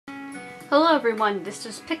Hello everyone, this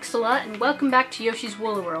is Pixela and welcome back to Yoshi's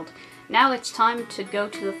Woolly World. Now it's time to go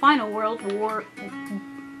to the final World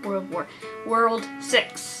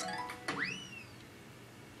 6.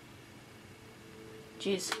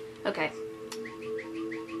 Jeez. Okay.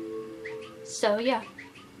 So yeah.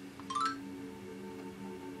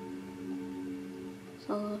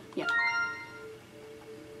 Yeah.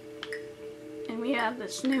 And we have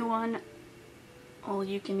this new one. All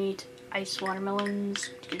you can eat ice watermelons,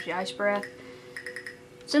 which gives you ice breath.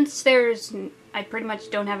 Since I pretty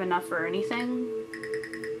much don't have enough for anything.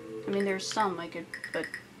 I mean, there's some I could, but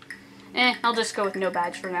I'll just go with no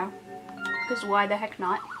badge for now. Because why the heck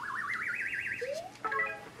not?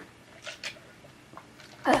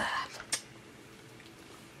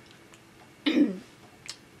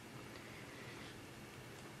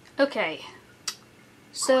 Okay,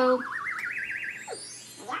 so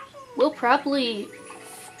we'll probably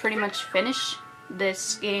pretty much finish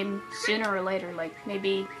this game sooner or later, like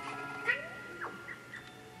maybe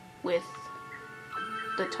with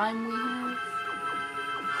the time we have.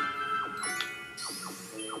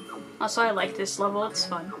 Also, I like this level, it's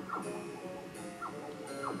fun.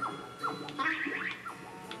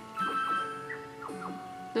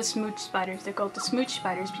 The smooch spiders, they're called the smooch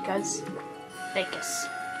spiders because they kiss.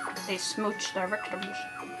 They smooch their victims.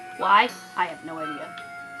 Why? I have no idea.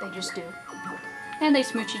 They just do. And they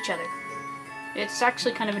smooch each other. It's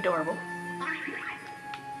actually kind of adorable.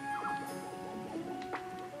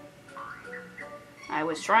 I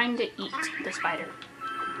was trying to eat the spider.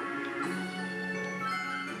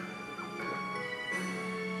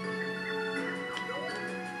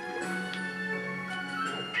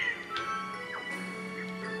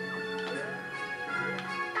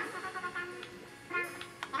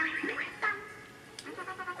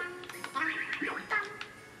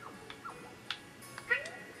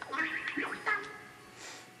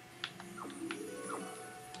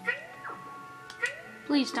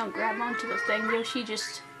 Please don't grab onto the thing, Yoshi,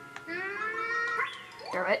 just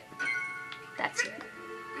throw it. That's it.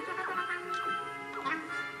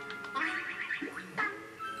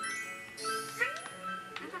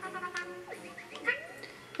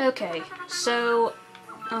 Okay, so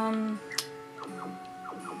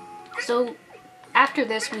after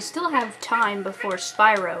this we still have time before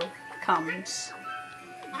Spyro comes.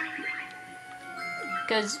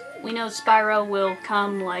 Because we know Spyro will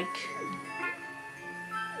come like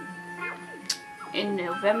in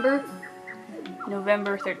November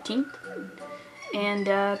 13th,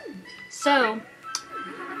 and so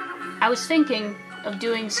I was thinking of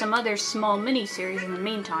doing some other small mini-series in the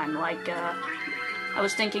meantime, like I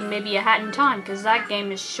was thinking maybe A Hat in Time, because that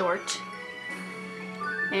game is short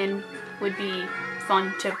and would be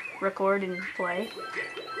fun to record and play.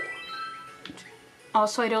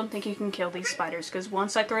 Also, I don't think you can kill these spiders, because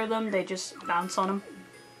once I throw them, they just bounce on them.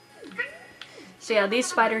 So yeah, these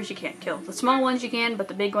spiders you can't kill. The small ones you can, but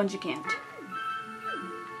the big ones you can't.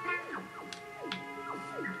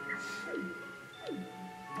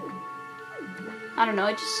 I don't know,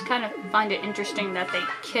 I just kind of find it interesting that they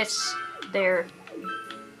kiss their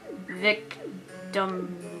victims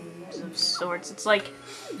of sorts. It's like,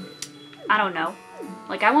 I don't know.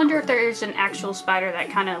 Like, I wonder if there's an actual spider that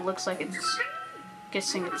kind of looks like it's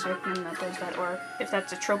kissing its victim that does that, or if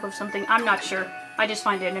that's a trope of something. I'm not sure. I just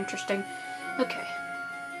find it interesting. Okay.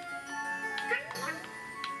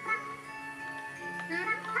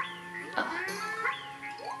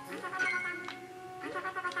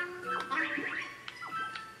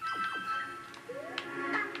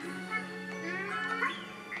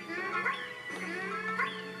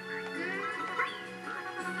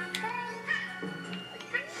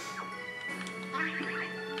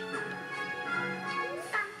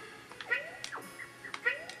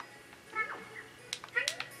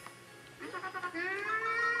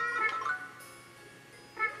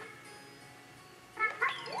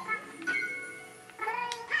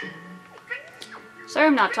 Sorry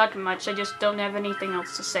I'm not talking much, I just don't have anything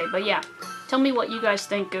else to say. But yeah, tell me what you guys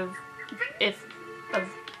think of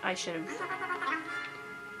I should have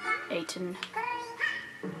eaten.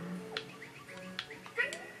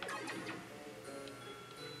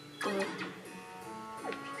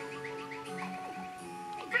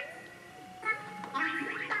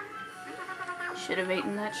 Should have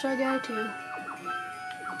eaten that Shy Guy too.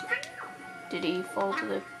 Did he fall to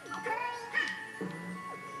the...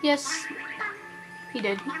 Yes. He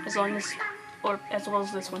did, as well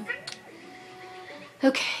as this one.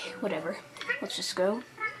 Okay, whatever. Let's just go.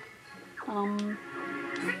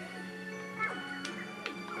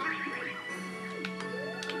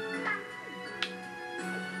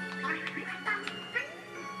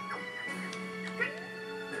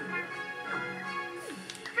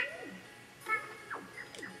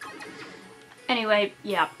 Anyway,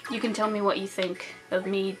 yeah, you can tell me what you think of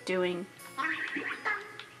me doing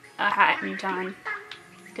a Hat in Time,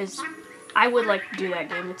 because I would like to do that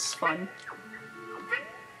game. It's fun.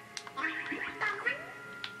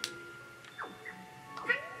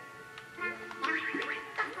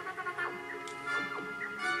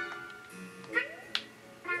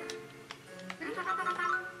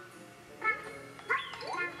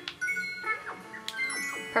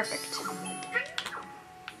 Perfect.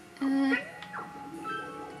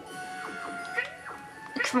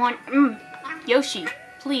 Come on. Yoshi,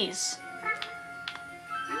 please.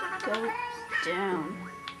 Go down.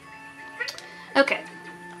 Okay.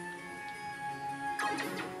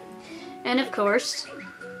 And of course,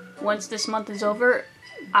 once this month is over,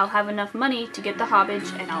 I'll have enough money to get the Hobbage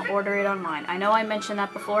and I'll order it online. I know I mentioned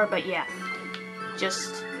that before, but yeah.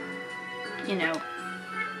 Just, you know,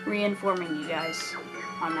 re-informing you guys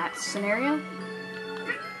on that scenario.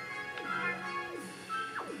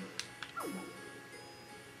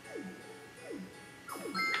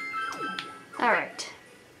 Alright.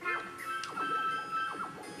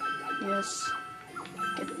 Yes.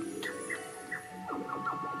 Get.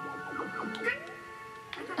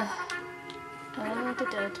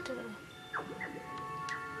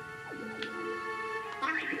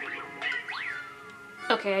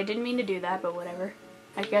 Okay, I didn't mean to do that, but whatever.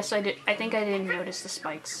 I guess I did. I think I didn't notice the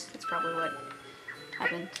spikes. That's probably what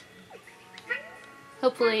happened.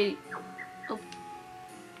 Hopefully. Oh.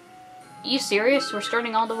 You serious? We're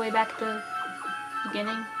starting all the way back at the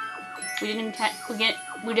beginning. We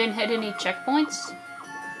didn't hit any checkpoints.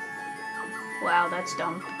 Wow, that's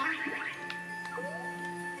dumb.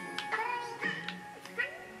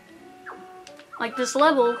 Like, this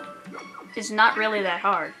level is not really that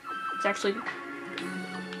hard. It's actually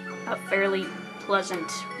a fairly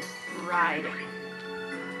pleasant ride.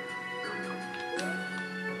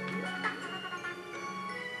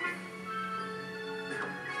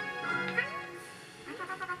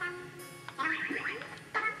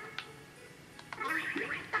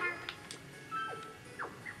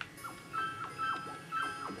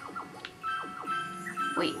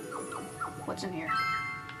 Wait, what's in here?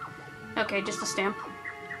 Okay, just a stamp.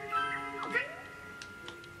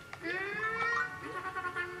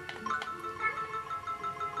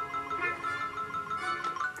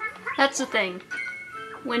 That's the thing.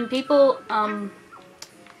 When people,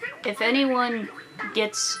 if anyone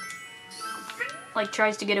gets, like,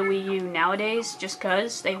 tries to get a Wii U nowadays just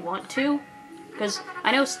 'cause they want to, because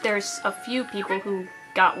I know there's a few people who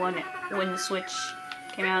got one when the Switch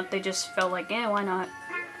came out, they just felt like, eh, why not?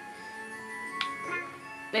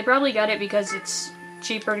 They probably got it because it's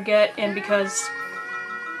cheaper to get and because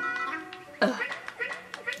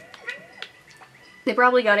they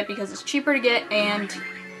probably got it because it's cheaper to get and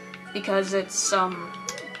because it's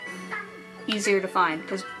easier to find.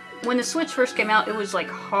 Because when the Switch first came out, it was like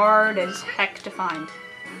hard as heck to find,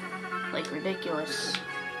 like ridiculous.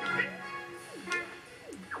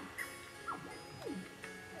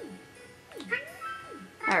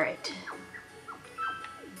 All right.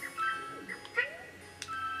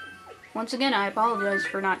 Once again, I apologize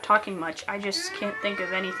for not talking much. I just can't think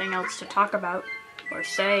of anything else to talk about, or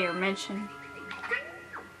say, or mention.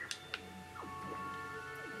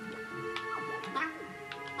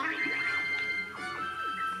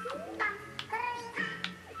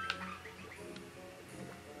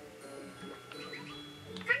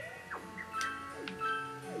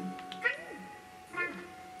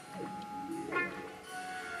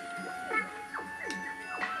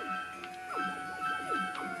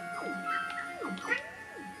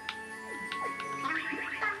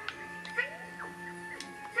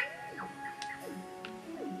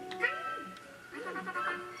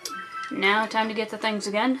 Now, time to get the things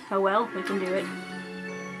again. Oh well, we can do it.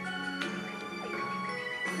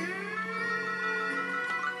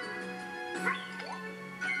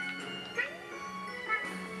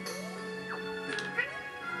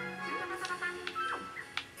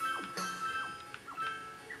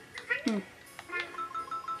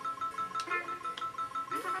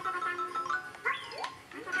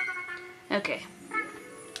 Okay.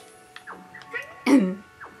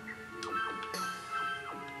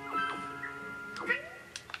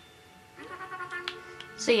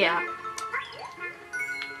 So yeah.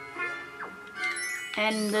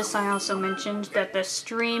 And this I also mentioned that the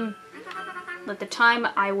stream, that the time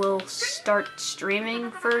I will start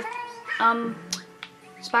streaming for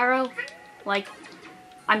Spyro, like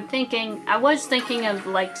I was thinking of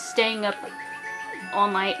like staying up all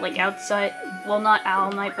night, like outside, well not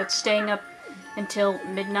all night, but staying up until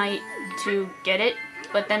midnight to get it,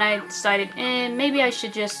 but then I decided, maybe I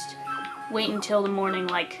should just wait until the morning,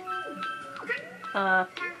 like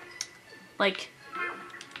like,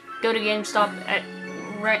 go to GameStop at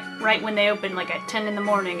right when they open, like at 10 in the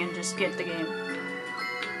morning, and just get the game.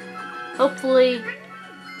 Hopefully,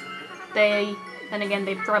 and again,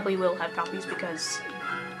 they probably will have copies because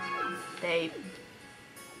they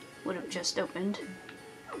would have just opened.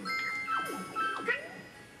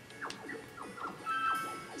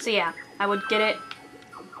 So yeah, I would get it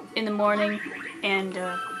in the morning and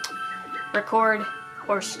record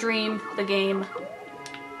or stream the game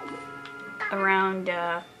around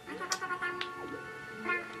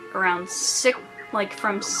 6, like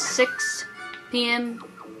from 6 p.m.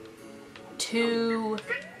 to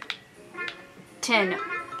 10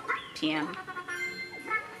 p.m.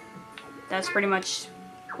 That's pretty much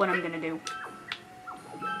what I'm gonna do.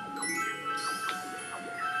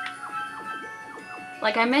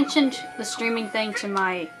 Like, I mentioned the streaming thing to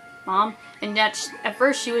my mom, and at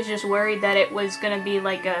first she was just worried that it was gonna be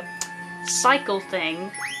like a cycle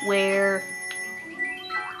thing where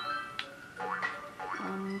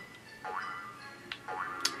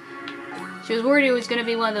she was worried it was gonna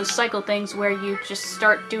be one of those cycle things where you just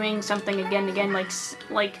start doing something again and again, like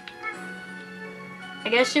I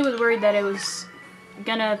guess she was worried that it was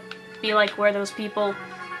gonna be like where there's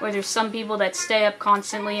some people that stay up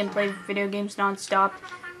constantly and play video games nonstop.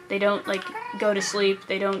 They don't, like, go to sleep,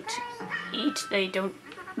 they don't eat, they don't,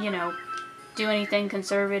 do anything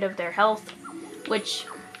conservative of their health, which,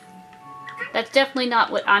 that's definitely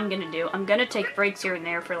not what I'm gonna do. I'm gonna take breaks here and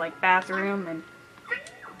there for, like, bathroom, and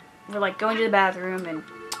for, like, going to the bathroom, and,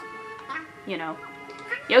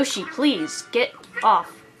 Yoshi, please, get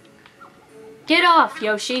off. Get off,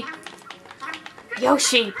 Yoshi!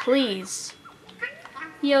 Yoshi, please!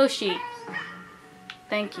 Yoshi.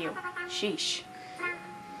 Thank you. Sheesh.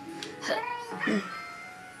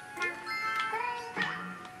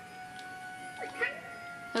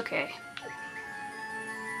 Okay.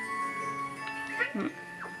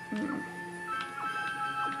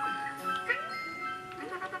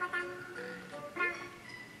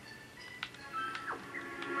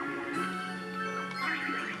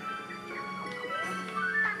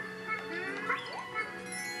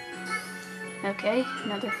 Okay,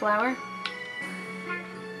 another flower.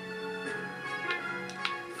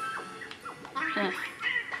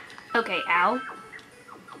 Okay, ow.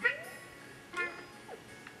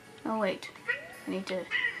 Oh wait, I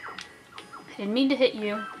didn't mean to hit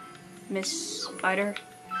you, Miss Spider.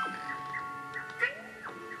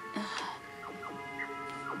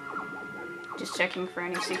 Just checking for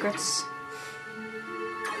any secrets.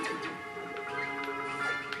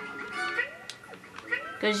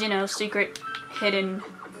 Because, secret hidden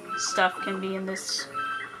stuff can be in this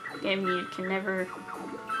game. You can never...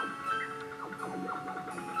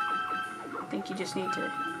 I think you just need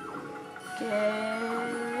to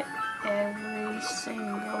get every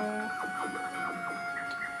single...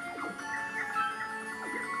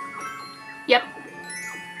 Yep.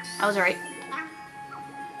 I was right.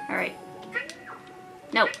 Alright.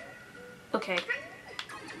 No. Okay.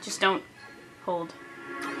 Just don't hold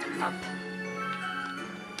up.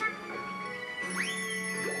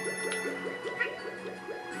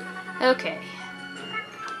 Okay.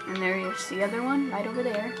 And there's the other one right over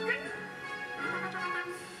there.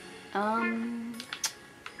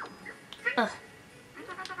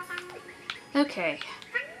 Okay.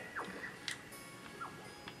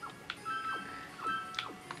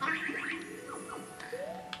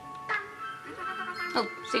 Oh,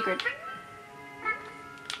 secret.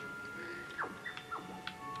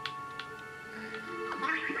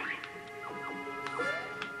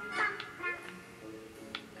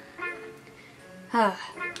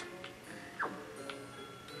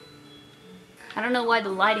 I don't know why the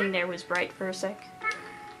lighting there was bright for a sec.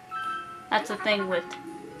 That's the thing with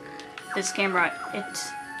this camera.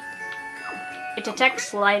 It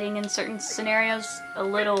detects lighting in certain scenarios a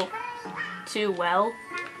little too well.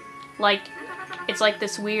 Like, it's like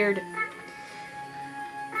this weird...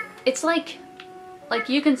 It's like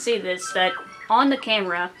you can see this, that on the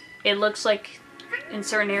camera, it looks like in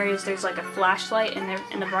certain areas there's like a flashlight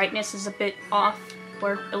and the brightness is a bit off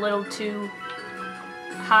or a little too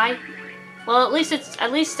high. Well, at least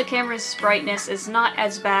the camera's brightness is not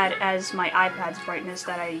as bad as my iPad's brightness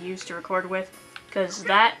that I used to record with, because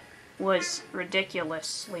that was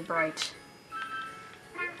ridiculously bright.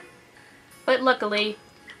 But luckily,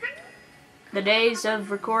 the days of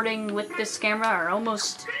recording with this camera are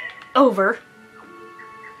almost over.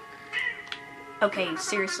 Okay,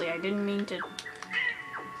 seriously, I didn't mean to...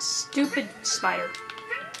 Stupid spider.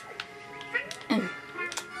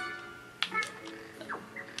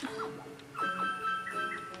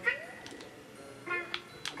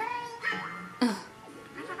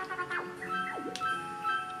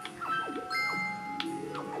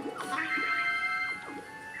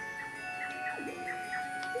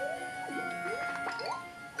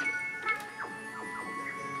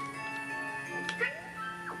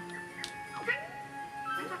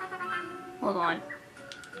 Hold on.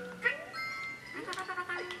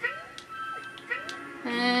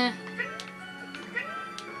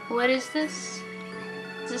 What is this?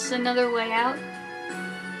 Is this another way out?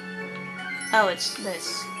 Oh, it's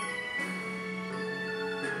this.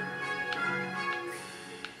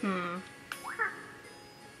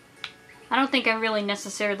 I don't think I really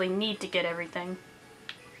necessarily need to get everything.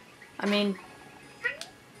 I mean,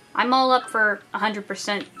 I'm all up for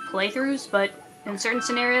 100% playthroughs, but in certain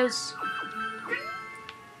scenarios,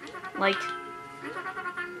 like,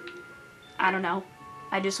 I don't know,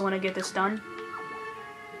 I just want to get this done.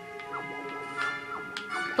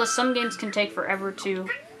 Plus, some games can take forever to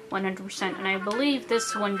 100%, and I believe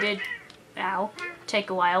this one did, take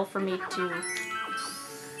a while for me to...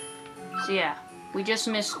 So yeah, we just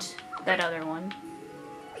missed that other one,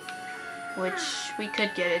 which we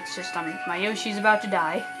could get. It's just my Yoshi's about to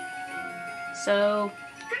die. So,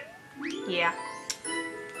 yeah.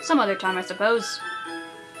 Some other time, I suppose.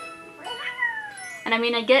 And I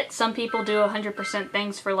mean, I get some people do 100%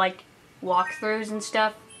 things for, like, walkthroughs and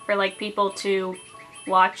stuff, for, like, people to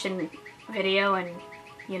watch and video and,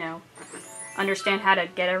 you know, understand how to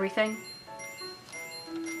get everything.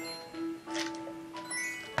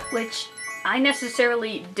 Which, I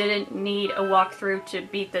necessarily didn't need a walkthrough to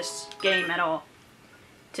beat this game at all.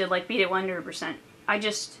 To, like, beat it 100%. I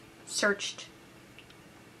just searched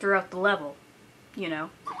throughout the level, you know.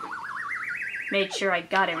 Made sure I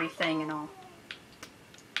got everything and all.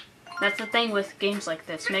 That's the thing with games like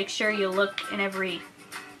this. Make sure you look in every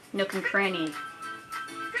nook and cranny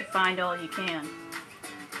to find all you can.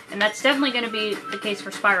 And that's definitely going to be the case for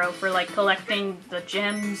Spyro, for, like, collecting the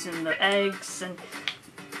gems and the eggs and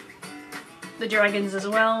the dragons as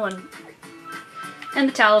well, and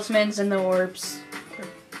the talismans and the orbs.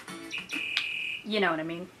 You know what I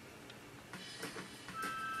mean.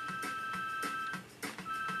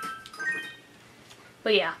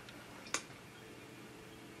 But yeah.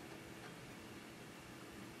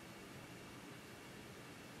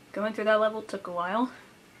 Going through that level took a while,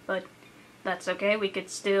 but that's okay. We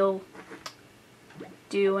could still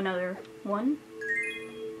do another one.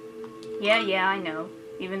 Yeah, I know.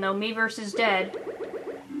 Even though Me vs. Dead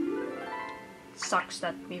sucks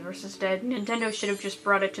that Me vs. Dead. Nintendo should have just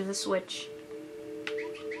brought it to the Switch.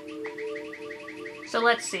 So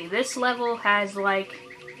let's see. This level has, like,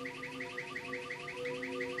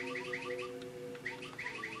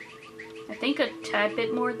 I think a tad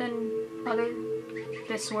bit more than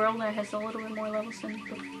this world. That has a little bit more levels than,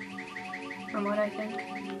 from what I think.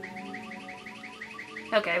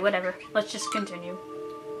 Okay, whatever. Let's just continue.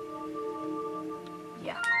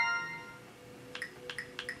 Yeah.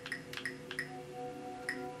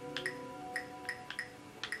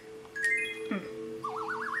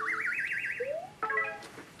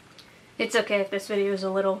 It's okay if this video is a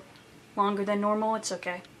little longer than normal. It's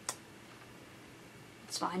okay.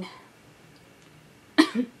 It's fine.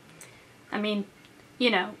 I mean, you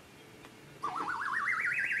know.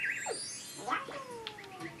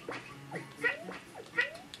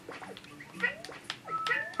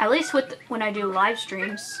 At least when I do live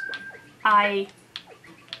streams, like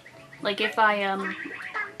if I,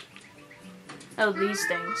 oh, these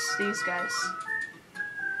guys.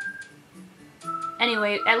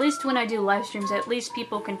 Anyway, at least when I do live streams, at least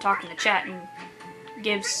people can talk in the chat and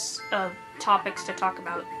gives topics to talk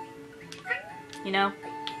about, you know?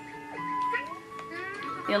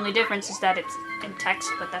 The only difference is that it's in text,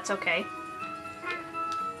 but that's okay.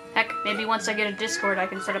 Heck, maybe once I get a Discord, I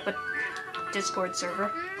can set up a Discord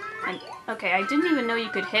server. And okay, I didn't even know you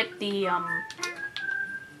could hit the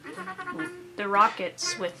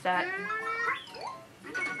rockets with that.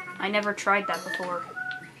 I never tried that before.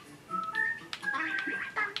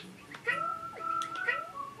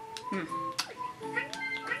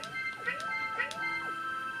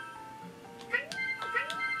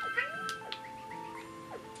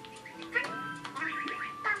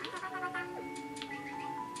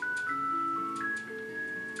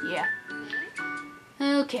 Yeah.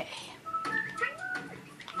 Okay.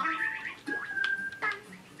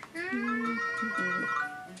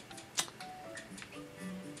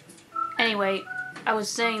 Anyway, I was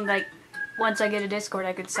saying, like, once I get a Discord,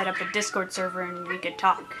 I could set up a Discord server and we could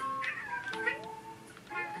talk.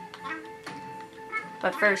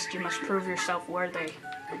 But first, you must prove yourself worthy.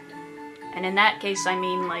 And in that case, I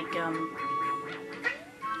mean, like,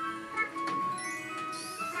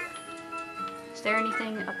 is there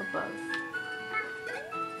anything up above?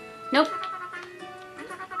 Nope.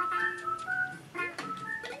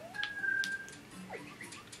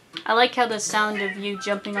 I like how the sound of you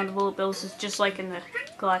jumping on the bullet bills is just like in the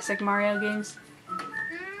classic Mario games.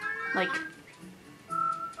 Like,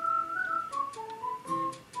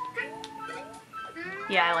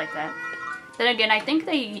 Yeah, I like that. Then again, I think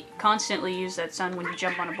they constantly use that sound when you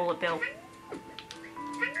jump on a bullet bill.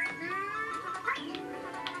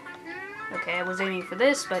 Okay, I was aiming for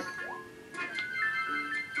this, but...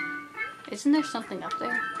 Isn't there something up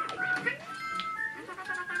there?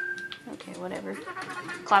 Okay, whatever.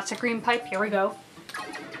 Classic green pipe, here we go.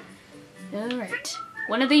 Alright.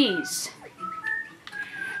 One of these.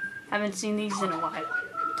 Haven't seen these in a while.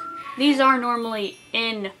 These are normally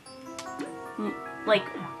in, like,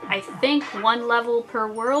 I think 1 level per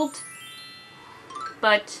world.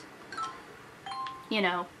 But, you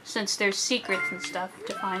know, since there's secrets and stuff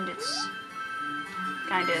to find, it's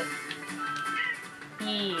kinda...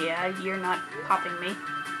 Yeah, you're not popping me.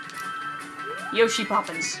 Yoshi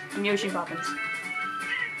Poppins. I'm Yoshi Poppins.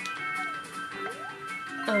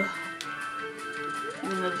 Ugh.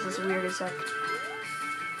 Even though this is weird as heck.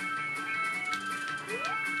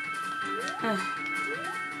 Ugh.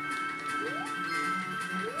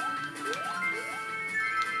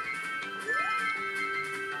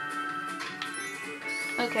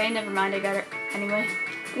 Okay, never mind, I got it anyway.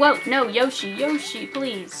 Whoa, no, Yoshi, Yoshi,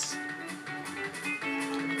 please.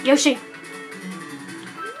 Yoshi!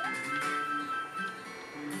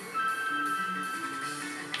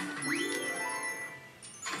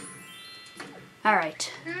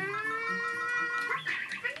 Alright.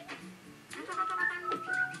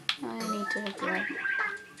 I need to grab...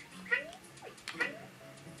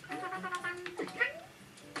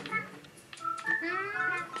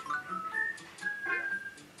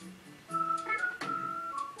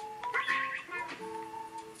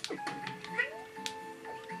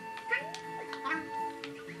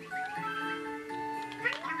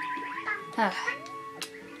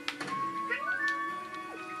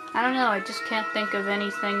 I don't know, I just can't think of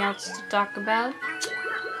anything else to talk about.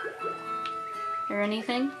 Or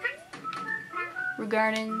anything.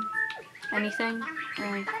 Regarding anything.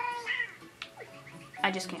 Or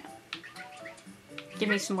I just can't. Give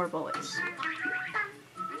me some more bullets.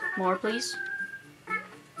 More, please.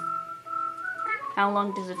 How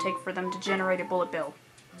long does it take for them to generate a bullet bill?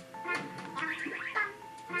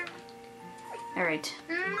 Alright.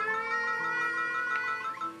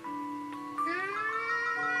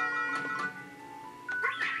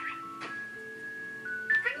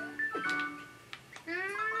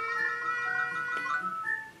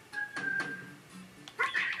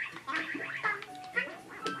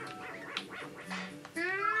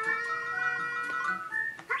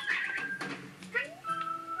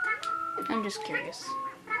 I'm just curious.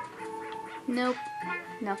 Nope.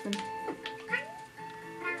 Nothing.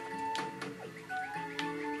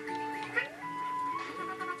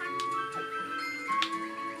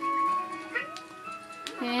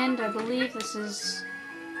 And I believe this is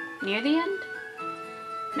near the end?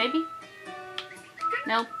 Maybe?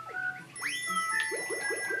 Nope.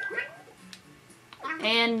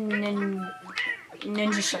 And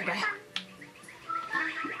Ninja Saga.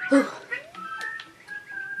 Whew.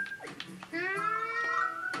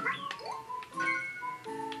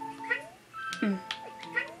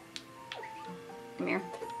 Come here.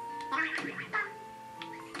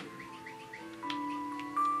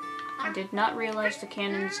 I did not realize the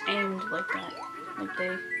cannons aimed like that. Like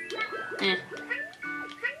they...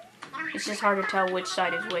 It's just hard to tell which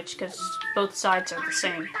side is which, because both sides are the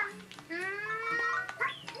same.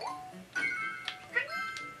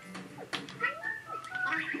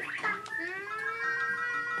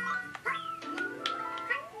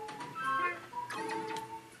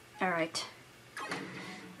 Alright.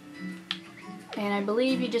 And I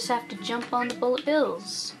believe you just have to jump on the bullet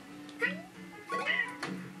bills.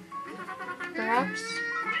 Perhaps?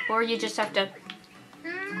 Or you just have to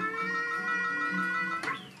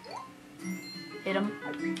hit them.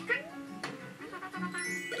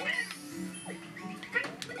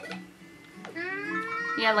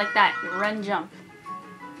 Yeah, like that. Run, jump.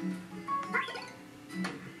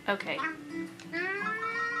 Okay.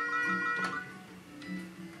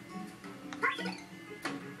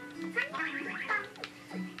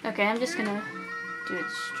 Okay, I'm just gonna do it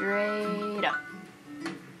straight up.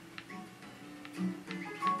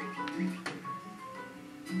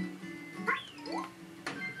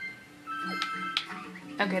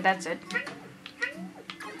 Okay, that's it.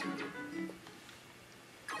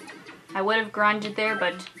 I would have grinded there,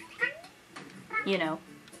 but, you know.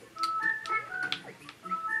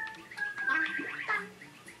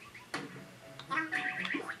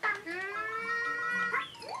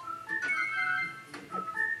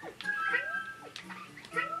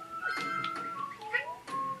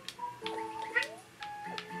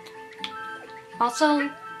 Also,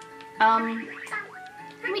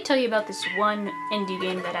 let me tell you about this one indie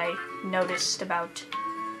game that I noticed about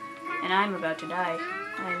And I'm about to die.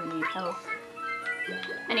 I need health.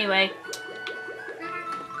 Anyway,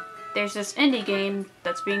 there's this indie game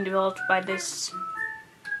that's being developed by this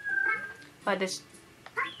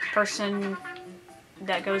person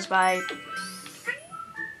that goes by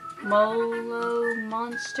Molo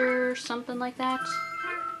Monster, something like that.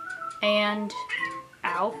 And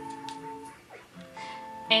ow.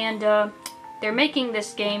 And they're making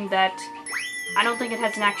this game that I don't think it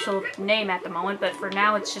has an actual name at the moment, but for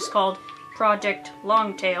now it's just called Project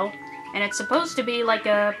Longtail, and it's supposed to be like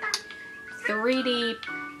a 3D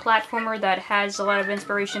platformer that has a lot of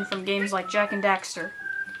inspiration from games like Jak and Daxter.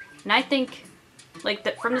 And I think, like,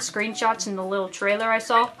 from the screenshots and the little trailer I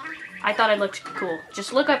saw, I thought it looked cool.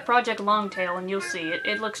 Just look up Project Longtail and you'll see it.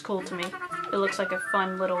 It looks cool to me. It looks like a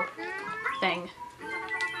fun little thing.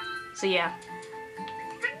 So yeah.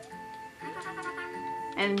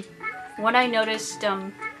 And what I noticed,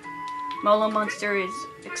 Molo Monster is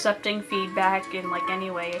accepting feedback in like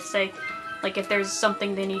any way. Say, like if there's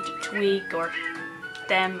something they need to tweak or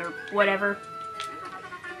them or whatever.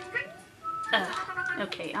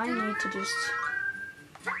 Okay, I need to just...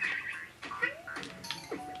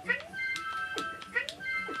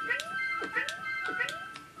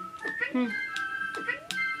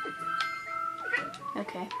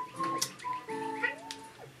 Okay.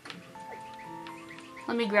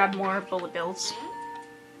 Let me grab more bullet bills.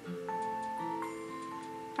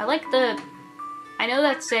 I like the... I know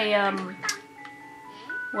that's a,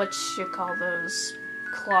 what you call those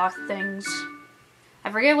cloth things.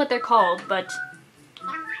 I forget what they're called, but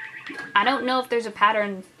I don't know if there's a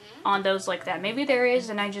pattern on those like that. Maybe there is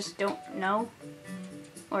and I just don't know.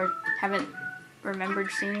 Or haven't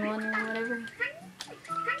remembered seeing one or whatever.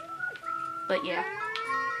 But yeah.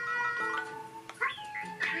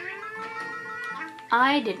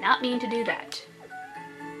 I did not mean to do that.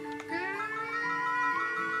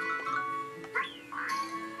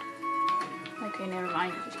 Okay, never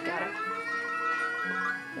mind. Just gotta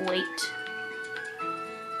wait.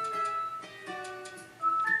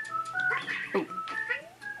 Ooh.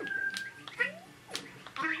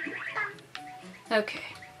 Okay.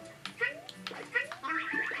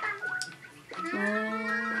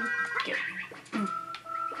 Get.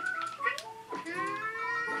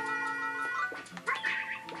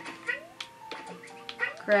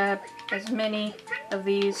 Grab as many of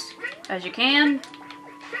these as you can.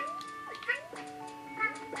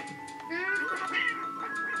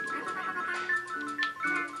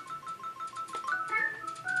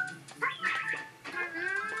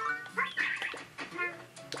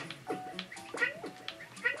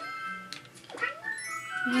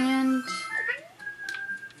 And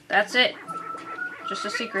that's it. Just a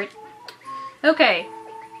secret. Okay.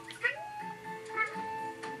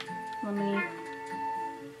 Let me...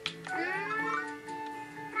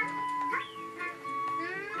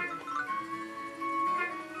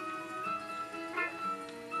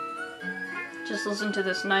 just listen to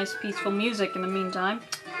this nice peaceful music in the meantime.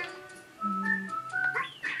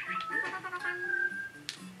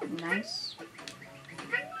 Nice.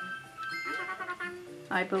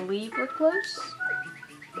 I believe we're close.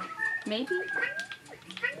 Maybe?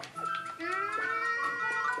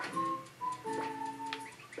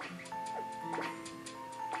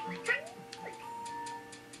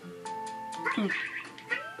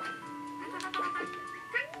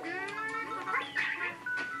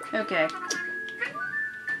 Okay.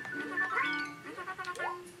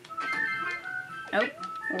 Oh,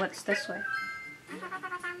 what's this way?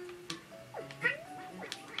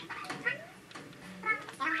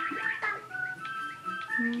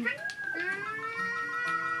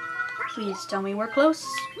 Please tell me we're close.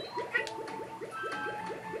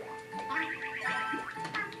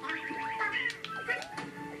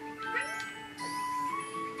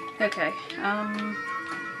 Okay,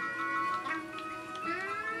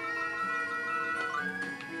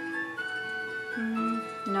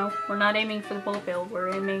 no, we're not aiming for the bullet bill,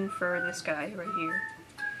 we're aiming for this guy right here.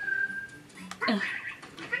 Ugh.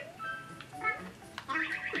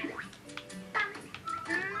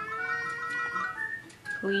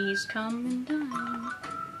 Please come and dine.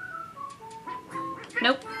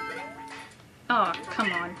 Nope. Oh,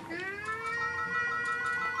 come on.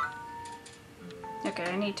 Okay,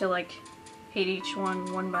 I need to, like, hit each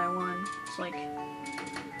one by one. It's like...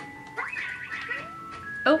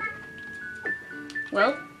 Oh!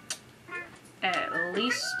 Well, at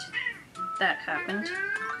least that happened.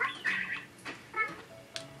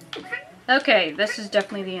 Okay, this is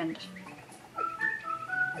definitely the end.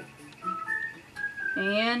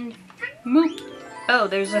 And... Moop! Oh,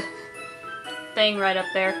 there's a thing right up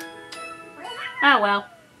there. Oh well.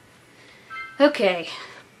 Okay.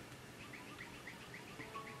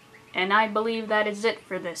 And I believe that is it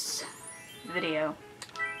for this video.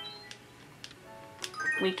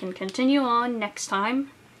 We can continue on next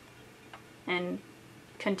time and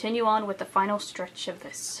continue on with the final stretch of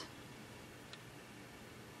this.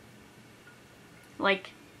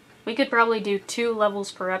 Like, we could probably do 2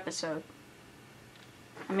 levels per episode.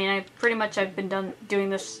 I mean, I've been doing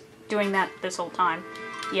that this whole time.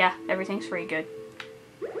 Yeah, everything's pretty good.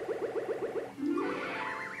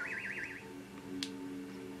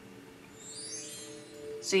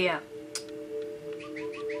 So yeah,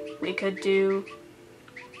 we could do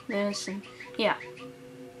this and yeah.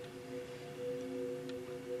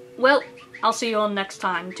 Well, I'll see you all next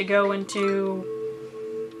time to go into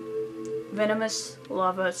Venomous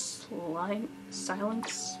Lava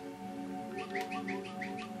Silence?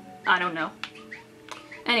 I don't know.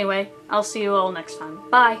 Anyway, I'll see you all next time.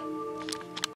 Bye!